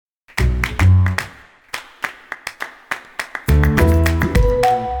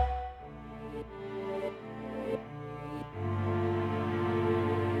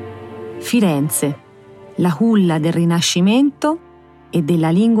Firenze, la culla del Rinascimento e della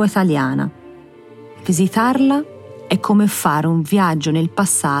lingua italiana. Visitarla è come fare un viaggio nel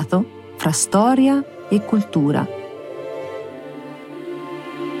passato fra storia e cultura.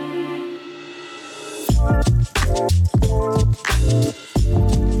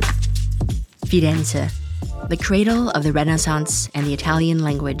 Firenze, the cradle of the Renaissance and the Italian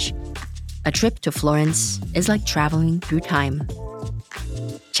language. A trip to Florence is like traveling through time.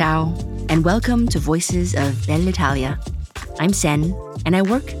 Ciao, and welcome to Voices of Bell'Italia. I'm Sen, and I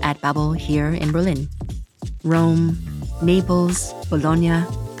work at Babel here in Berlin. Rome, Naples, Bologna.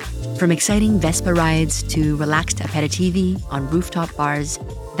 From exciting Vespa rides to relaxed aperitivi on rooftop bars,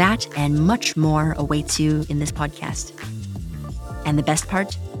 that and much more awaits you in this podcast. And the best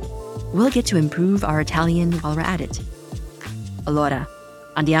part? We'll get to improve our Italian while we're at it. Allora,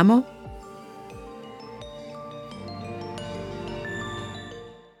 andiamo?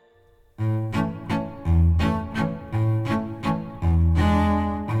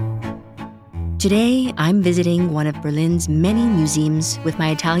 Today, I'm visiting one of Berlin's many museums with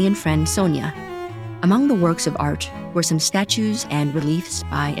my Italian friend Sonia. Among the works of art were some statues and reliefs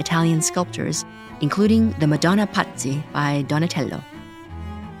by Italian sculptors, including the Madonna Pazzi by Donatello.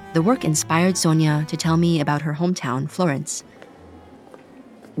 The work inspired Sonia to tell me about her hometown, Florence.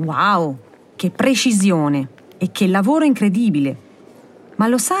 Wow, che precisione e che lavoro incredibile! Ma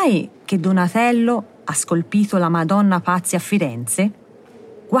lo sai che Donatello ha scolpito la Madonna Pazzi a Firenze?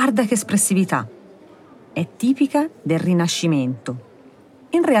 Guarda che espressività! È tipica del Rinascimento.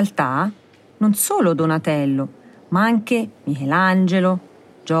 In realtà, non solo Donatello, ma anche Michelangelo,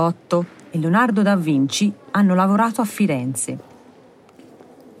 Giotto e Leonardo da Vinci hanno lavorato a Firenze.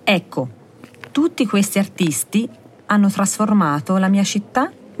 Ecco, tutti questi artisti hanno trasformato la mia città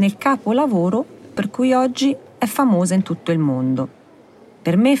nel capolavoro per cui oggi è famosa in tutto il mondo.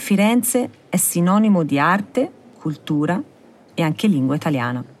 Per me Firenze è sinonimo di arte, cultura e anche lingua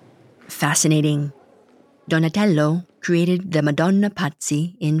italiana. Fascinating. Donatello created the Madonna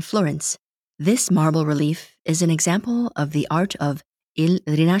Pazzi in Florence. This marble relief is an example of the art of Il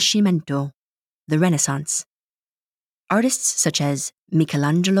Rinascimento, the Renaissance. Artists such as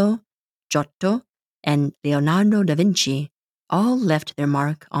Michelangelo, Giotto, and Leonardo da Vinci all left their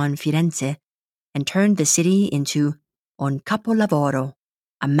mark on Firenze and turned the city into un capolavoro,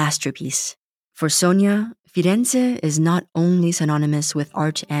 a masterpiece. For Sonia, Firenze is not only synonymous with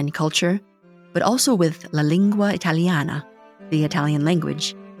art and culture, but also with la lingua italiana, the Italian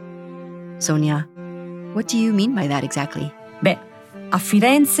language. Sonia, what do you mean by that exactly? Beh, a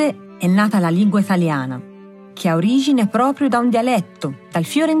Firenze è nata la lingua italiana, che ha origine proprio da un dialetto, dal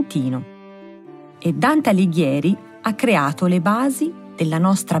fiorentino. E Dante Alighieri ha creato le basi della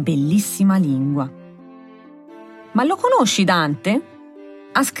nostra bellissima lingua. Ma lo conosci Dante?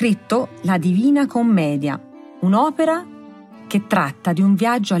 Ha scritto La Divina Commedia, un'opera che tratta di un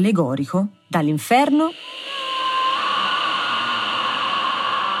viaggio allegorico dall'inferno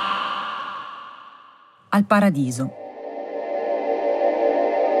al paradiso.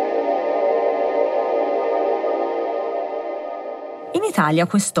 In Italia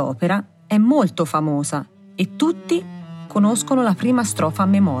quest'opera è molto famosa e tutti conoscono la prima strofa a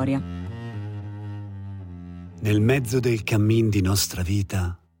memoria. Nel mezzo del cammin di nostra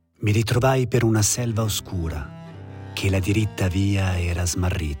vita mi ritrovai per una selva oscura che la diritta via era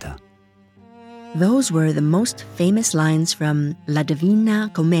smarrita. Those were the most famous lines from La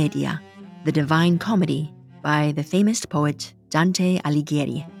Divina Commedia, the Divine Comedy, by the famous poet Dante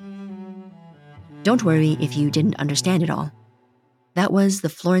Alighieri. Don't worry if you didn't understand it all. That was the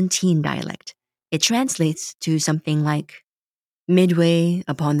Florentine dialect. It translates to something like, midway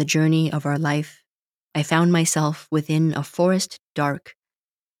upon the journey of our life, I found myself within a forest dark,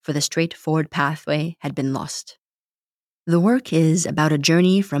 for the straightforward pathway had been lost. The work is about a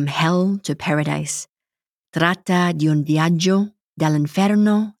journey from hell to paradise. Tratta di un viaggio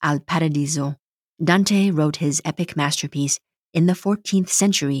dall'inferno al paradiso. Dante wrote his epic masterpiece in the 14th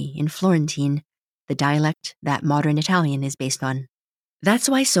century in Florentine, the dialect that modern Italian is based on. That's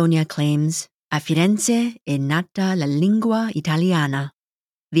why Sonia claims, a Firenze è nata la lingua italiana.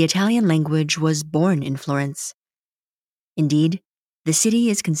 The Italian language was born in Florence. Indeed, the city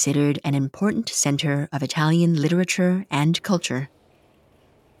is considered an important center of Italian literature and culture.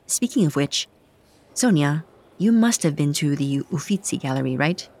 Speaking of which, Sonia, you must have been to the Uffizi Gallery,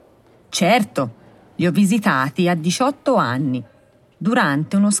 right? Certo, li ho visitati a 18 anni,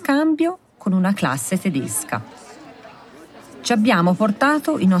 durante uno scambio con una classe tedesca. Ci abbiamo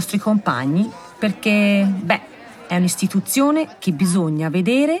portato i nostri compagni perché, è un'istituzione che bisogna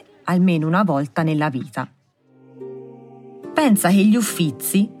vedere almeno una volta nella vita. Pensa che gli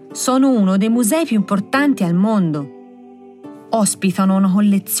Uffizi Sono uno dei musei più importanti al mondo. Ospitano una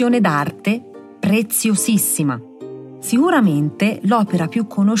collezione d'arte preziosissima. Sicuramente l'opera più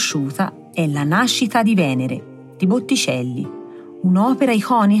conosciuta è La nascita di Venere di Botticelli, un'opera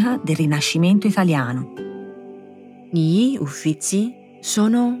iconica del Rinascimento italiano. Gli Uffizi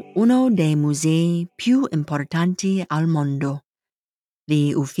sono uno dei musei più importanti al mondo.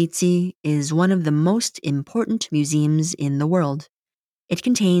 The Uffizi is one of the most important museums in the world. It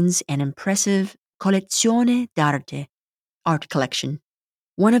contains an impressive collezione d'arte, art collection.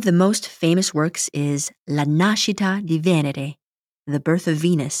 One of the most famous works is La nascita di Venere, The Birth of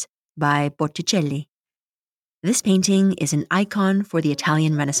Venus, by Botticelli. This painting is an icon for the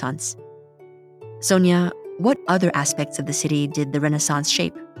Italian Renaissance. Sonia, what other aspects of the city did the Renaissance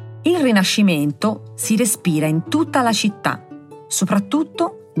shape? Il Rinascimento si respira in tutta la città,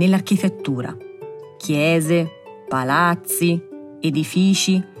 soprattutto nell'architettura. Chiese, palazzi,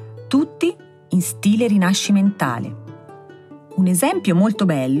 edifici, tutti in stile rinascimentale. Un esempio molto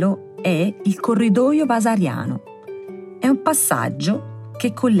bello è il corridoio vasariano. È un passaggio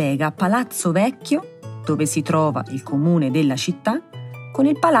che collega Palazzo Vecchio, dove si trova il comune della città, con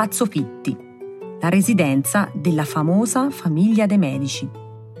il Palazzo Pitti, la residenza della famosa famiglia de' Medici.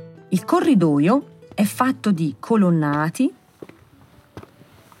 Il corridoio è fatto di colonnati,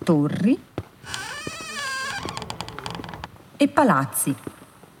 torri e palazzi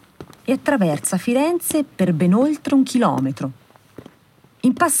e attraversa Firenze per ben oltre 1 chilometro.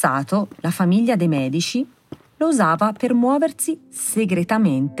 In passato la famiglia de' Medici lo usava per muoversi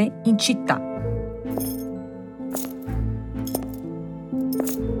segretamente in città.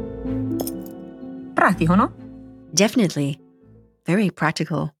 Pratico, no? Definitely. Very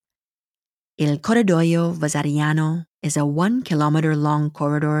practical. Il Corridoio Vasariano is a 1 kilometer-long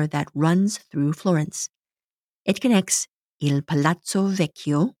corridor that runs through Florence. It connects Il Palazzo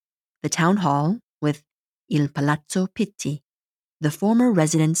Vecchio, the town hall, with Il Palazzo Pitti, the former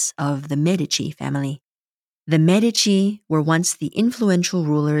residence of the Medici family. The Medici were once the influential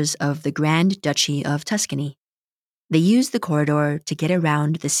rulers of the Grand Duchy of Tuscany. They used the corridor to get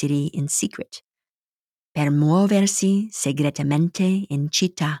around the city in secret, per muoversi segretamente in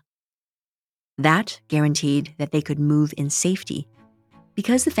città. That guaranteed that they could move in safety,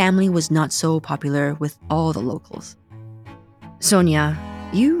 because the family was not so popular with all the locals. Sonia,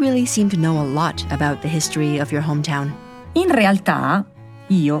 you really seem to know a lot about the history of your hometown. In realtà,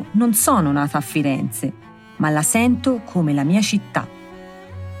 io non sono nata a Firenze, ma la sento come la mia città.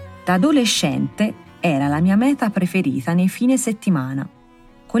 Da adolescente era la mia meta preferita nei fine settimana.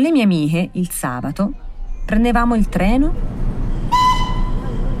 Con le mie amiche, il sabato, prendevamo il treno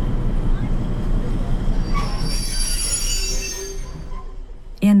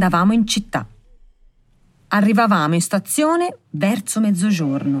e andavamo in città. Arrivavamo in stazione verso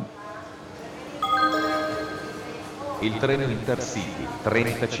mezzogiorno. Il treno Intercity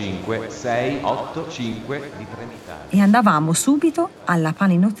 35 685 di Trenitalia. E andavamo subito alla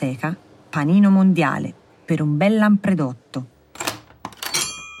paninoteca Panino Mondiale per un bel lampredotto.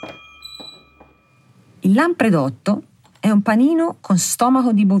 Il lampredotto è un panino con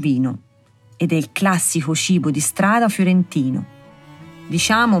stomaco di bovino ed è il classico cibo di strada fiorentino.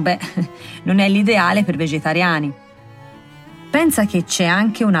 Diciamo, non è l'ideale per vegetariani. Pensa che c'è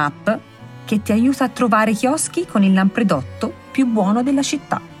anche un'app che ti aiuta a trovare chioschi con il lampredotto più buono della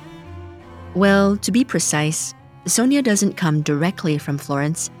città. Well, to be precise, Sonia doesn't come directly from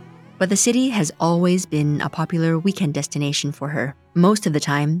Florence, but the city has always been a popular weekend destination for her. Most of the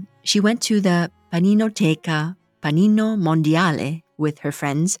time, she went to the Paninoteca Panino Mondiale with her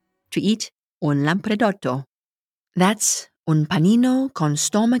friends to eat un lampredotto. That's un panino con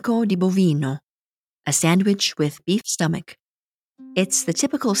stomaco di bovino, a sandwich with beef stomach. It's the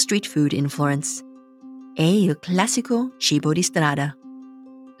typical street food in Florence. È il classico cibo di strada.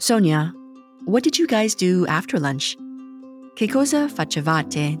 Sonia, what did you guys do after lunch? Che cosa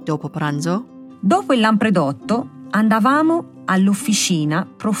facevate dopo pranzo? Dopo il lampredotto andavamo all'officina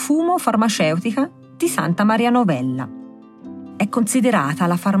profumo farmaceutica di Santa Maria Novella. È considerata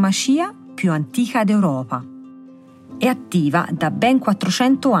la farmacia più antica d'Europa. È attiva da ben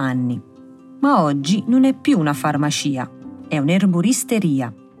 400 anni, ma oggi non è più una farmacia, è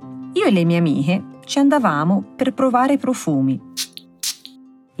un'erboristeria. Io e le mie amiche ci andavamo per provare profumi,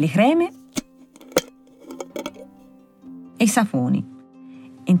 le creme e i saponi.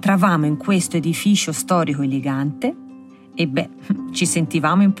 Entravamo in questo edificio storico elegante e ci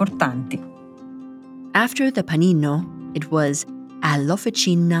sentivamo importanti. After the panino, it was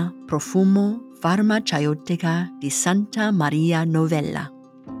all'officina profumo farmaceutica di Santa Maria Novella.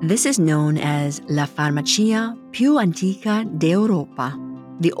 This is known as la farmacia più antica d'Europa.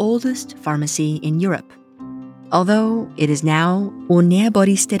 the oldest pharmacy in Europe, although it is now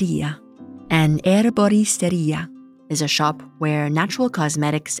un'erboristeria. An erboristeria is a shop where natural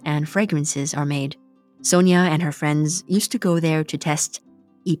cosmetics and fragrances are made. Sonia and her friends used to go there to test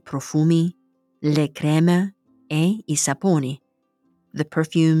I profumi, le creme, e I saponi, the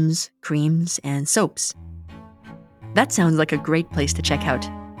perfumes, creams, and soaps. That sounds like a great place to check out.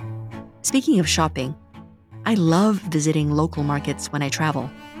 Speaking of shopping, I love visiting local markets when I travel.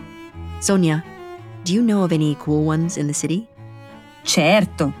 Sonia, do you know of any cool ones in the city?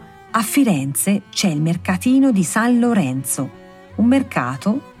 Certo, a Firenze c'è il mercatino di San Lorenzo, un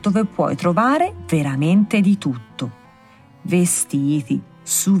mercato dove puoi trovare veramente di tutto. Vestiti,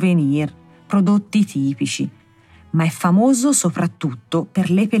 souvenir, prodotti tipici, ma è famoso soprattutto per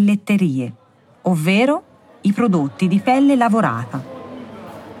le pelletterie, ovvero i prodotti di pelle lavorata.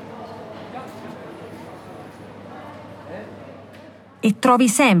 E trovi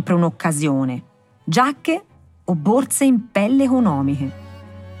sempre un'occasione, giacche o borse in pelle economiche.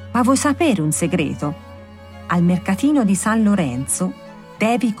 Ma vuoi sapere un segreto? Al mercatino di San Lorenzo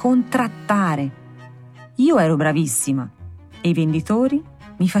devi contrattare. Io ero bravissima e i venditori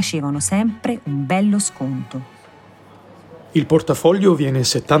mi facevano sempre un bello sconto. Il portafoglio viene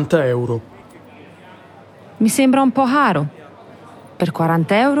 70 euro. Mi sembra un po' caro. Per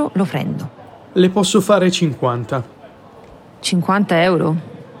 40 euro lo prendo. Le posso fare 50. 50 euro?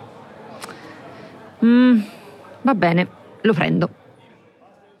 Va bene, lo prendo.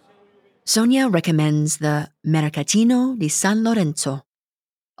 Sonia recommends the Mercatino di San Lorenzo,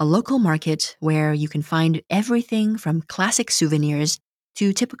 a local market where you can find everything from classic souvenirs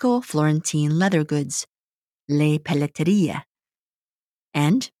to typical Florentine leather goods, le pelletterie.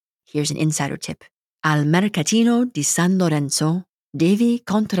 And here's an insider tip. Al Mercatino di San Lorenzo devi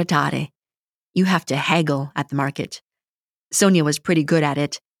contrattare. You have to haggle at the market. Sonia was pretty good at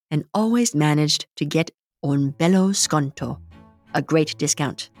it and always managed to get un bello sconto, a great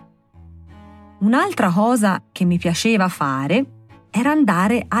discount. Un'altra cosa che mi piaceva fare era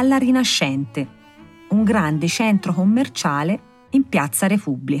andare alla Rinascente, un grande centro commerciale in Piazza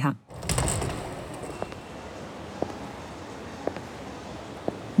Repubblica.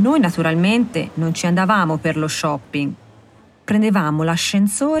 Noi naturalmente non ci andavamo per lo shopping. Prendevamo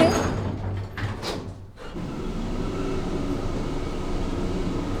l'ascensore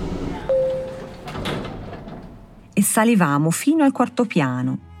e salivamo fino al quarto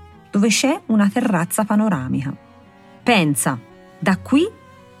piano, dove c'è una terrazza panoramica. Pensa, da qui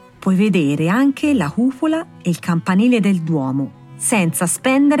puoi vedere anche la cupola e il campanile del Duomo, senza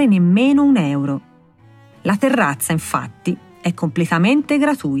spendere nemmeno un euro. La terrazza, infatti, è completamente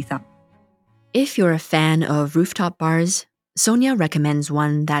gratuita. If you're a fan of rooftop bars, Sonia recommends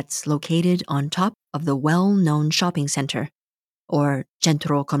one that's located on top of the well-known shopping center, or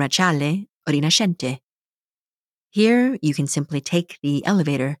Centro Commerciale Rinascente. Here, you can simply take the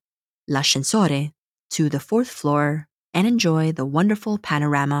elevator, l'ascensore, to the fourth floor and enjoy the wonderful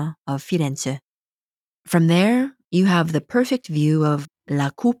panorama of Firenze. From there, you have the perfect view of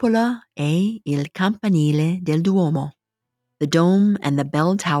la cupola e il campanile del Duomo, the dome and the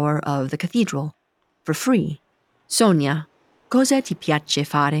bell tower of the cathedral, for free. Sonia, cosa ti piace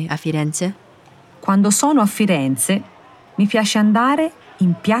fare a Firenze? Quando sono a Firenze, mi piace andare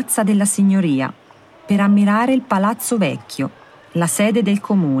in Piazza della Signoria per ammirare il Palazzo Vecchio, la sede del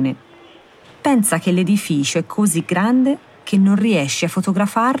comune. Pensa che l'edificio è così grande che non riesci a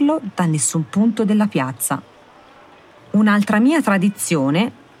fotografarlo da nessun punto della piazza. Un'altra mia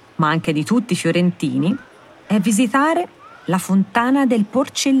tradizione, ma anche di tutti i fiorentini, è visitare la Fontana del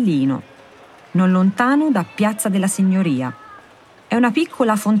Porcellino, non lontano da Piazza della Signoria. È una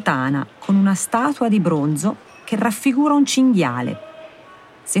piccola fontana con una statua di bronzo che raffigura un cinghiale.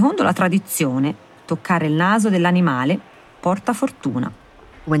 Secondo la tradizione, toccare il naso dell'animale porta fortuna.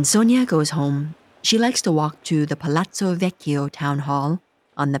 When Sonia goes home, she likes to walk to the Palazzo Vecchio town hall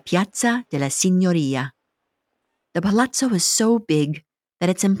on the Piazza della Signoria. The palazzo is so big that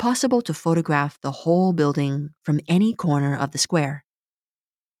it's impossible to photograph the whole building from any corner of the square.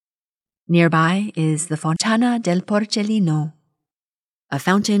 Nearby is the Fontana del Porcellino, a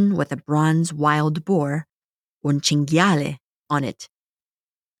fountain with a bronze wild boar, un cinghiale, on it.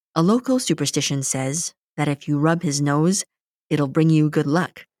 A local superstition says that if you rub his nose, it'll bring you good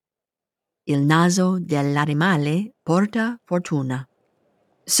luck. Il naso dell'animale porta fortuna.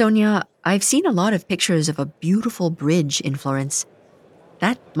 Sonia, I've seen a lot of pictures of a beautiful bridge in Florence.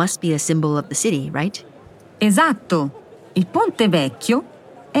 That must be a symbol of the city, right? Esatto! Il Ponte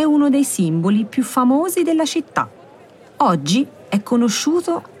Vecchio è uno dei simboli più famosi della città. Oggi è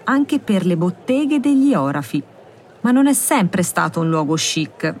conosciuto anche per le botteghe degli orafi, ma non è sempre stato un luogo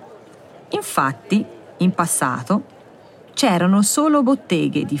chic. Infatti, in passato, c'erano solo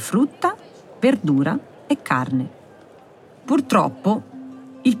botteghe di frutta, verdura e carne. Purtroppo,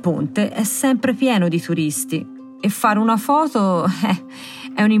 il ponte è sempre pieno di turisti e fare una foto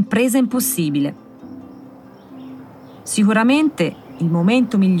è un'impresa impossibile. Sicuramente il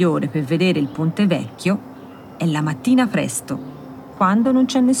momento migliore per vedere il Ponte Vecchio è la mattina presto, quando non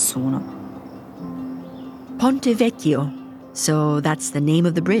c'è nessuno. Ponte Vecchio, so that's the name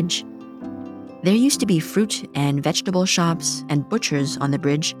of the bridge. There used to be fruit and vegetable shops and butchers on the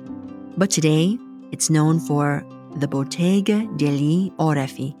bridge, but today it's known for the Bottega degli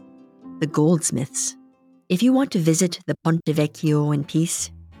Orefi, the goldsmiths. If you want to visit the Ponte Vecchio in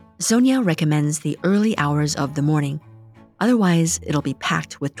peace, Sonia recommends the early hours of the morning. Otherwise, it'll be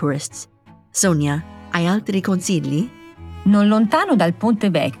packed with tourists. Sonia, hai altri consigli? Non lontano dal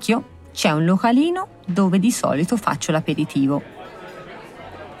Ponte Vecchio c'è un localino dove di solito faccio l'aperitivo.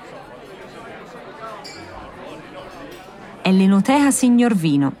 È l'Enoteca Signor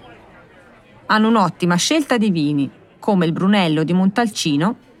Vino. Hanno un'ottima scelta di vini, come il Brunello di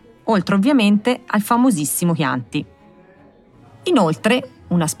Montalcino, oltre ovviamente al famosissimo Chianti. Inoltre,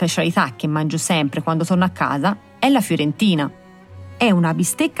 una specialità che mangio sempre quando torno a casa è la fiorentina. È una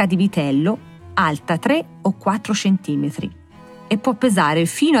bistecca di vitello alta 3 o 4 centimetri e può pesare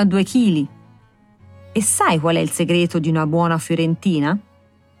fino a 2 kg. E sai qual è il segreto di una buona fiorentina?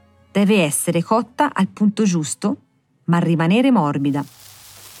 Deve essere cotta al punto giusto, ma rimanere morbida.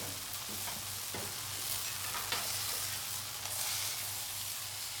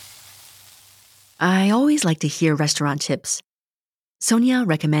 I always like to hear restaurant tips. Sonia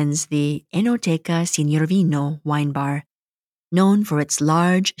recommends the Enoteca Signor Vino wine bar, known for its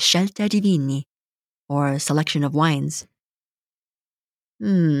large scelta di vini, or selection of wines.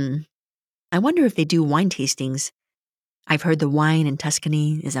 I wonder if they do wine tastings. I've heard the wine in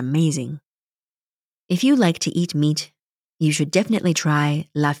Tuscany is amazing. If you like to eat meat, you should definitely try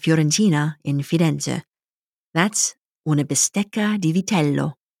La Fiorentina in Firenze. That's una bistecca di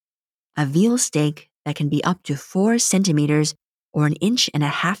vitello, a veal steak that can be up to 4 centimeters or 1.5 inches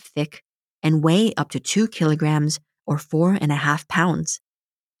thick and weigh up to 2 kilograms or 4.5 pounds.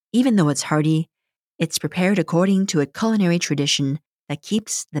 Even though it's hearty, it's prepared according to a culinary tradition that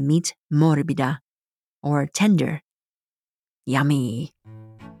keeps the meat morbida, or tender. Yummy.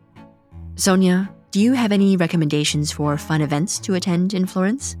 Sonia, do you have any recommendations for fun events to attend in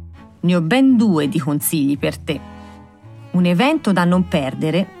Florence? Ne ho ben 2 di consigli per te. Un evento da non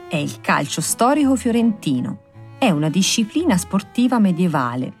perdere è il calcio storico fiorentino. È una disciplina sportiva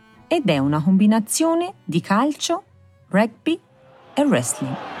medievale ed è una combinazione di calcio, rugby e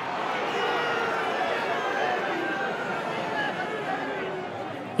wrestling.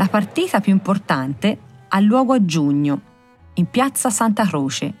 La partita più importante ha luogo a giugno, in piazza Santa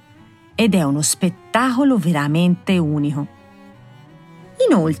Croce, ed è uno spettacolo veramente unico.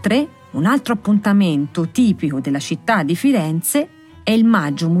 Inoltre, un altro appuntamento tipico della città di Firenze è il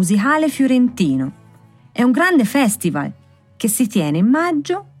Maggio Musicale Fiorentino. È un grande festival che si tiene in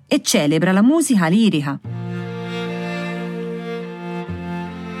maggio e celebra la musica lirica.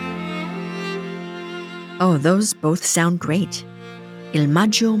 Oh, those both sound great. Il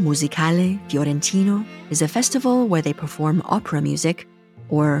Maggio Musicale Fiorentino is a festival where they perform opera music,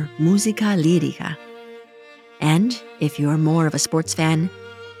 or musica lirica. And if you're more of a sports fan,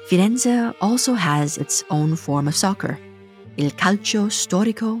 Firenze also has its own form of soccer, il calcio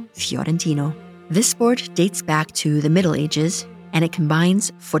storico fiorentino. This sport dates back to the Middle Ages, and it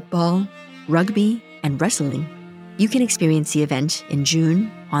combines football, rugby, and wrestling. You can experience the event in June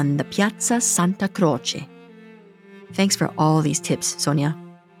on the Piazza Santa Croce. Thanks for all these tips, Sonia.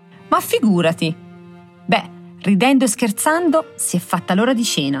 Ma figurati! Beh, ridendo e scherzando, si è fatta l'ora di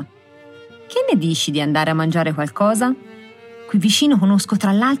cena. Che ne dici di andare a mangiare qualcosa? Qui vicino conosco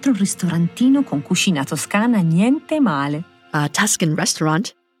tra l'altro un ristorantino con cucina toscana niente male. A Tuscan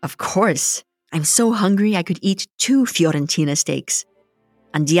restaurant? Of course. I'm so hungry I could eat 2 Fiorentina steaks.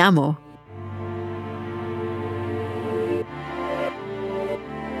 Andiamo.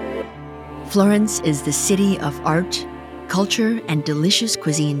 Florence is the city of art, culture, and delicious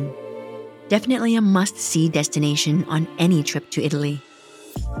cuisine. Definitely a must-see destination on any trip to Italy.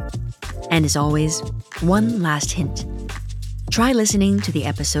 And as always, one last hint. Try listening to the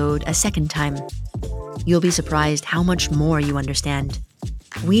episode a second time. You'll be surprised how much more you understand.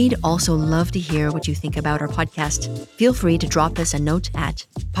 We'd also love to hear what you think about our podcast. Feel free to drop us a note at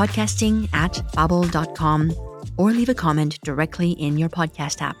podcasting@babbel.com or leave a comment directly in your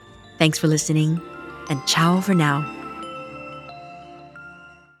podcast app. Thanks for listening, and ciao for now.